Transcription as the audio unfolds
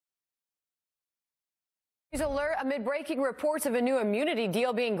News alert amid breaking reports of a new immunity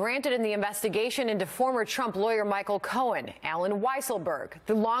deal being granted in the investigation into former Trump lawyer Michael Cohen. Alan Weisselberg,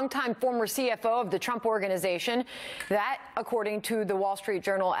 the longtime former CFO of the Trump organization, that according to the Wall Street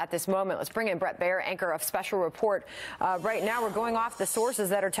Journal at this moment. Let's bring in Brett Baer, anchor of Special Report. Right now we're going off the sources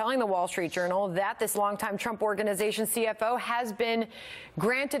that are telling the Wall Street Journal that this longtime Trump organization CFO has been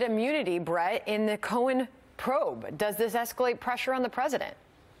granted immunity, Brett, in the Cohen probe. Does this escalate pressure on the president?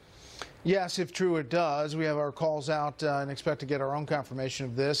 Yes, if true, it does. We have our calls out and expect to get our own confirmation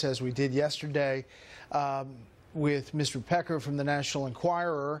of this, as we did yesterday with Mr. Pecker from the National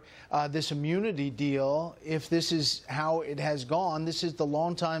Enquirer. This immunity deal, if this is how it has gone, this is the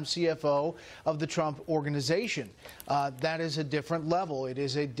longtime CFO of the Trump organization. That is a different level. It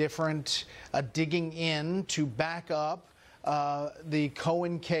is a different digging in to back up the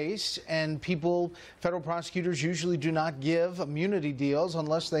Cohen case, and federal prosecutors usually do not give immunity deals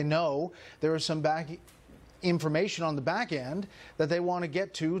unless they know there is some back information on the back end that they want to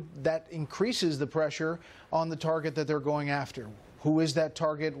get to that increases the pressure on the target that they're going after. Who is that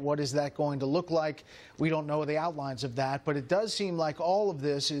target? What is that going to look like? We don't know the outlines of that, but it does seem like all of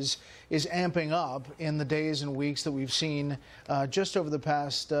this is amping up in the days and weeks that we've seen just over the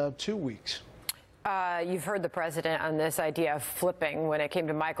past 2 weeks. You've heard the president on this idea of flipping when it came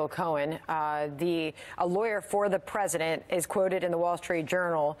to Michael Cohen. A lawyer for the president is quoted in the Wall Street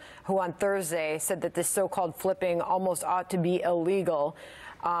Journal, who on Thursday said that this so-called flipping almost ought to be illegal.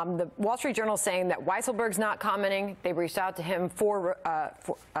 The Wall Street Journal is saying that Weisselberg's not commenting. They reached out to him for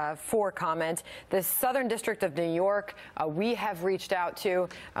comment. The Southern District of New York, we have reached out to.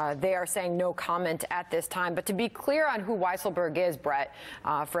 They are saying no comment at this time. But to be clear on who Weisselberg is, Brett,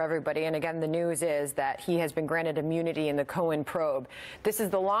 for everybody, and again, the news is that he has been granted immunity in the Cohen probe. This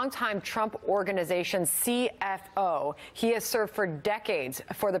is the longtime Trump organization CFO. He has served for decades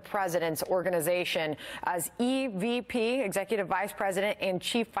for the president's organization as EVP, Executive Vice President, and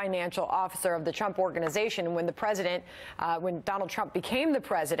Chief Financial Officer of the Trump organization. When Donald Trump became the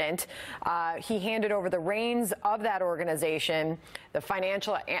president, he handed over the reins of that organization, the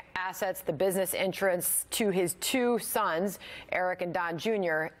financial assets, the business interests, to his two sons, Eric and Don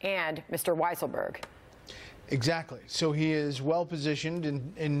Jr., and Mr. Weisselberg. Exactly. So he is well positioned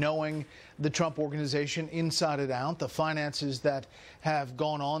in knowing the Trump organization inside and out, the finances that have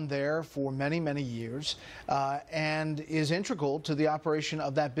gone on there for many, many years, and is integral to the operation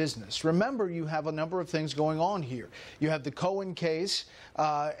of that business. Remember, you have a number of things going on here. You have the Cohen case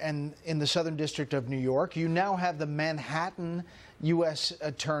and in the Southern District of New York. You now have the Manhattan U.S.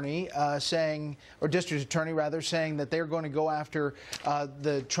 attorney district attorney rather, saying that they're going to go after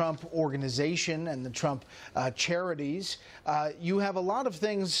the Trump organization and the Trump charities. You have a lot of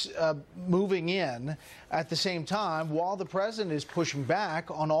things moving in at the same time while the president is pushing back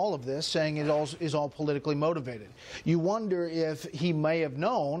on all of this, saying it is all politically motivated. You wonder if he may have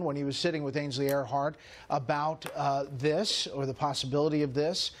known when he was sitting with Ainsley Earhardt about this, or the possibility of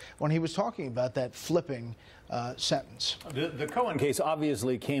this, when he was talking about that flipping sentence. The Cohen case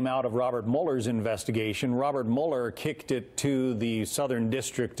obviously came out of Robert Mueller's investigation. Robert Mueller kicked it to the Southern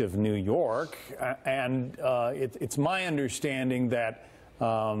District of New York, and it's my understanding that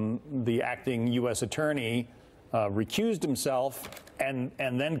the acting U.S. attorney recused himself and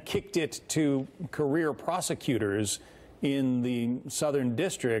then kicked it to career prosecutors in the Southern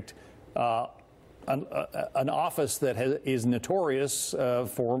District, an office that is notorious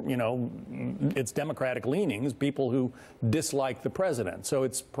for, its Democratic leanings, people who dislike the president. So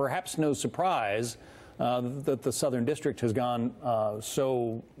it's perhaps no surprise that the Southern District has gone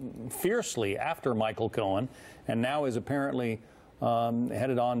so fiercely after Michael Cohen, and now is apparently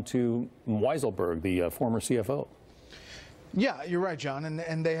headed on to Weisselberg, the former CFO. Yeah, you're right, John,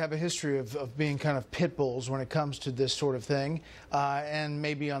 and they have a history of being kind of pit bulls when it comes to this sort of thing, and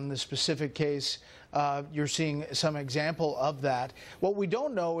maybe on this specific case, you're seeing some example of that. What we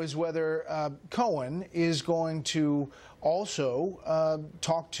don't know is whether Cohen is going to also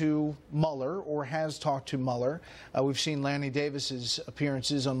talk to Mueller, or has talked to Mueller. We've seen Lanny Davis's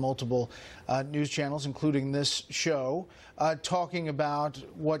appearances on multiple news channels, including this show, talking about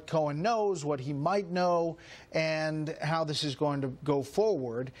what Cohen knows, what he might know, and how this is going to go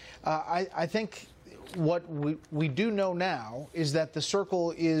forward. I think what we do know now is that the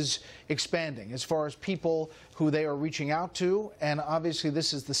circle is expanding as far as people who they are reaching out to, and obviously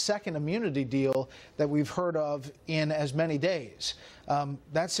this is the second immunity deal that we've heard of in as many days.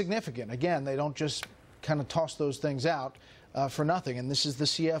 That's significant. Again, they don't just kind of toss those things out for nothing, and this is the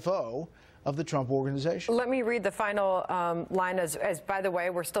CFO of the Trump organization. Let me read the final line as, by the way,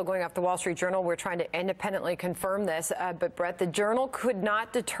 we're still going off the Wall Street Journal. We're trying to independently confirm this. But, Brett, the Journal could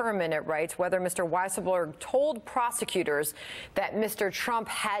not determine, it writes, whether Mr. Weisselberg told prosecutors that Mr. Trump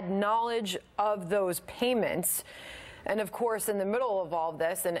had knowledge of those payments. And, of course, in the middle of all of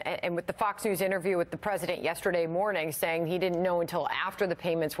this, and with the Fox News interview with the president yesterday morning saying he didn't know until after the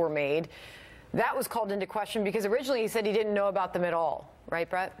payments were made, that was called into question because originally he said he didn't know about them at all. Right,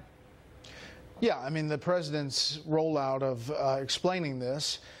 Brett? Yeah, I mean, the president's rollout of explaining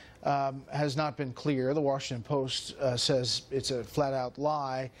this has not been clear. The Washington Post says it's a flat-out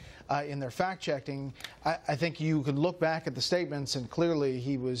lie. In their fact-checking, I think you could look back at the statements, and clearly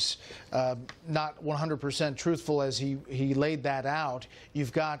he was not 100% truthful as he laid that out.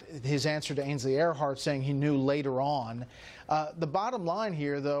 You've got his answer to Ainsley Earhardt saying he knew later on. The bottom line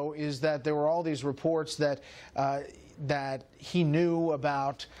here, though, is that there were all these reports that he knew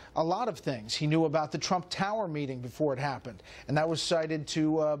about a lot of things. He knew about the Trump Tower meeting before it happened, and that was cited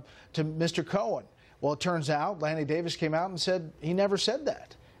to Mr. Cohen. Well, it turns out Lanny Davis came out and said he never said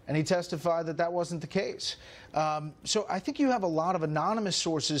that, and he testified that that wasn't the case. So I think you have a lot of anonymous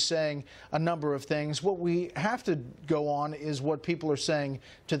sources saying a number of things. What we have to go on is what people are saying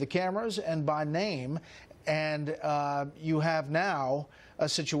to the cameras and by name, and you have now a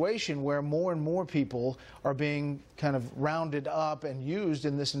situation where more and more people are being kind of rounded up and used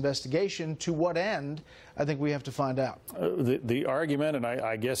in this investigation. To what end, I think we have to find out. The argument, and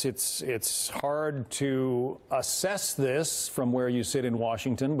I guess it's hard to assess this from where you sit in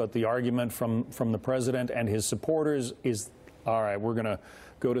Washington, but the argument from the president and his supporters is, all right, we're going to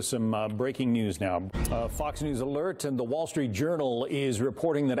go to some breaking news now. Fox News Alert and the Wall Street Journal is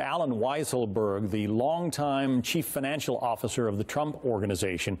reporting that Alan Weisselberg, the longtime chief financial officer of the Trump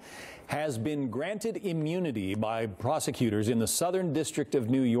Organization, has been granted immunity by prosecutors in the Southern District of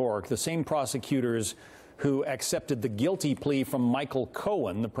New York, the same prosecutors who accepted the guilty plea from Michael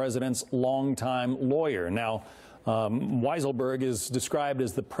Cohen, the president's longtime lawyer. Now, Weisselberg is described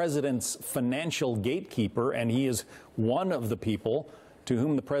as the president's financial gatekeeper, and he is one of the people to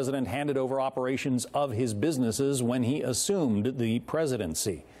whom the president handed over operations of his businesses when he assumed the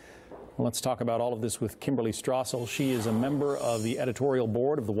presidency. Let's talk about all of this with Kimberly Strassel. She is a member of the editorial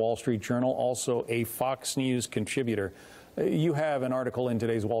board of the Wall Street Journal, also a Fox News contributor. You have an article in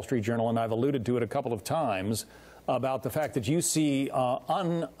today's Wall Street Journal, and I've alluded to it a couple of times, about the fact that you see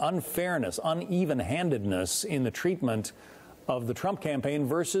unfairness, uneven-handedness in the treatment of the Trump campaign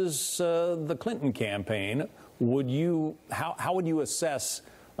versus the Clinton campaign. How would you assess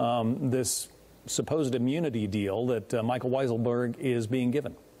this supposed immunity deal that Michael Weisselberg is being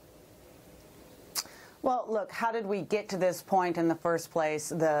given? Well, look, how did we get to this point in the first place?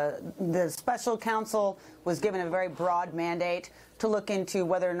 The special counsel was given a very broad mandate to look into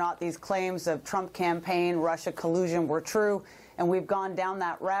whether or not these claims of Trump campaign, Russia collusion were true. And we've gone down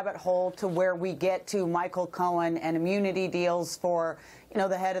that rabbit hole to where we get to Michael Cohen and immunity deals for,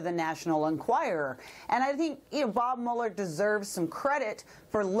 the head of the National Enquirer. And I think, Bob Mueller deserves some credit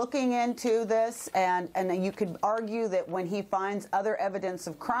for looking into this. And you could argue that when he finds other evidence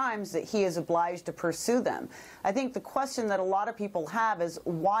of crimes that he is obliged to pursue them. I think the question that a lot of people have is,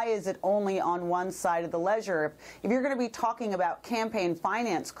 why is it only on one side of the ledger? If you're going to be talking about campaign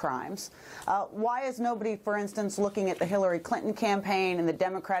finance crimes, why is nobody, for instance, looking at the Hillary Clinton campaign and the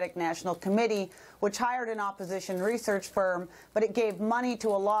Democratic National Committee, which hired an opposition research firm, but it gave money to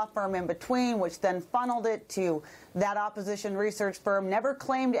a law firm in between, which then funneled it to that opposition research firm, never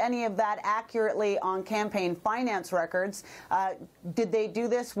claimed any of that accurately on campaign finance records. Did they do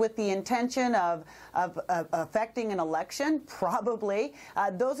this with the intention of affecting an election? Probably.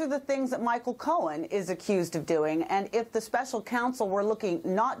 Those are the things that Michael Cohen is accused of doing. And if the special counsel were looking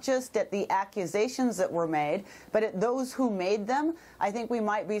not just at the accusations that were made, but at those who made them, I think we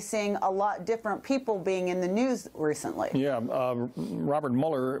might be seeing a lot different people being in the news recently. Yeah, Robert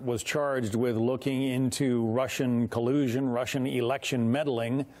Mueller was charged with looking into Russian collusion, Russian election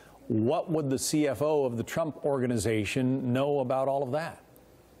meddling. What would the CFO of the Trump Organization know about all of that?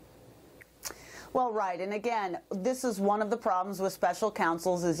 Well, right. And again, this is one of the problems with special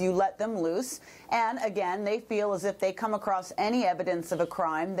counsels is you let them loose. And again, they feel as if they come across any evidence of a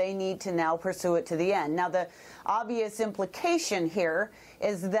crime, they need to now pursue it to the end. Now, the obvious implication here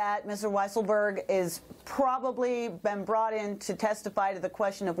is that Mr. Weisselberg is probably been brought in to testify to the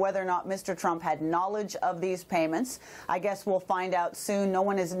question of whether or not Mr. Trump had knowledge of these payments. I guess we'll find out soon. No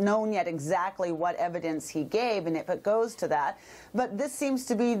one has known yet exactly what evidence he gave and if it goes to that. But this seems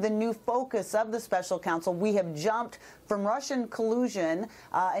to be the new focus of the special counsel. We have jumped from Russian collusion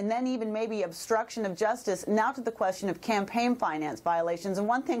and then even maybe obstruction of justice, now to the question of campaign finance violations. And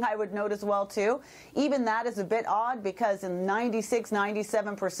one thing I would note as well, too, even that is a bit odd because in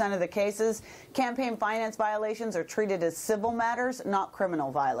 96–97% of the cases, campaign finance violations are treated as civil matters, not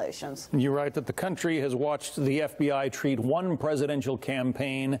criminal violations. You write that the country has watched the FBI treat one presidential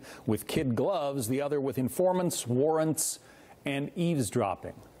campaign with kid gloves, the other with informants, warrants, and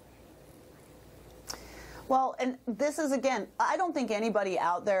eavesdropping. Well, and this is, again, I don't think anybody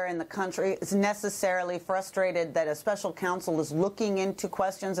out there in the country is necessarily frustrated that a special counsel is looking into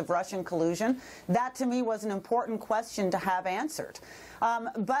questions of Russian collusion. That, to me, was an important question to have answered.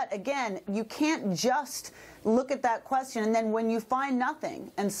 But, again, you can't just look at that question and then when you find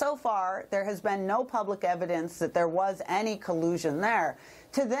nothing, and so far there has been no public evidence that there was any collusion there,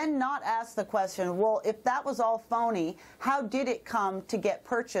 to then not ask the question, well, if that was all phony, how did it come to get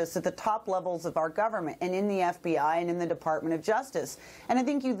purchased at the top levels of our government and in the FBI and in the Department of Justice? And I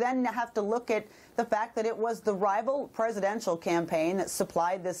think you then have to look at the fact that it was the rival presidential campaign that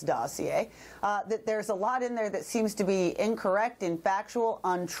supplied this dossier, that there's a lot in there that seems to be incorrect, infactual,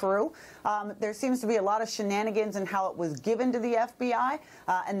 untrue. There seems to be a lot of shenanigans in how it was given to the FBI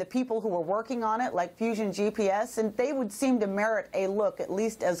and the people who were working on it, like Fusion GPS, and they would seem to merit a look at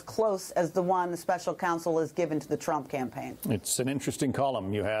least as close as the one the special counsel has given to the Trump campaign. It's an interesting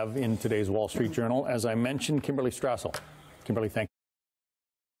column you have in today's Wall Street Journal. As I mentioned, Kimberly Strassel. Kimberly, thank you.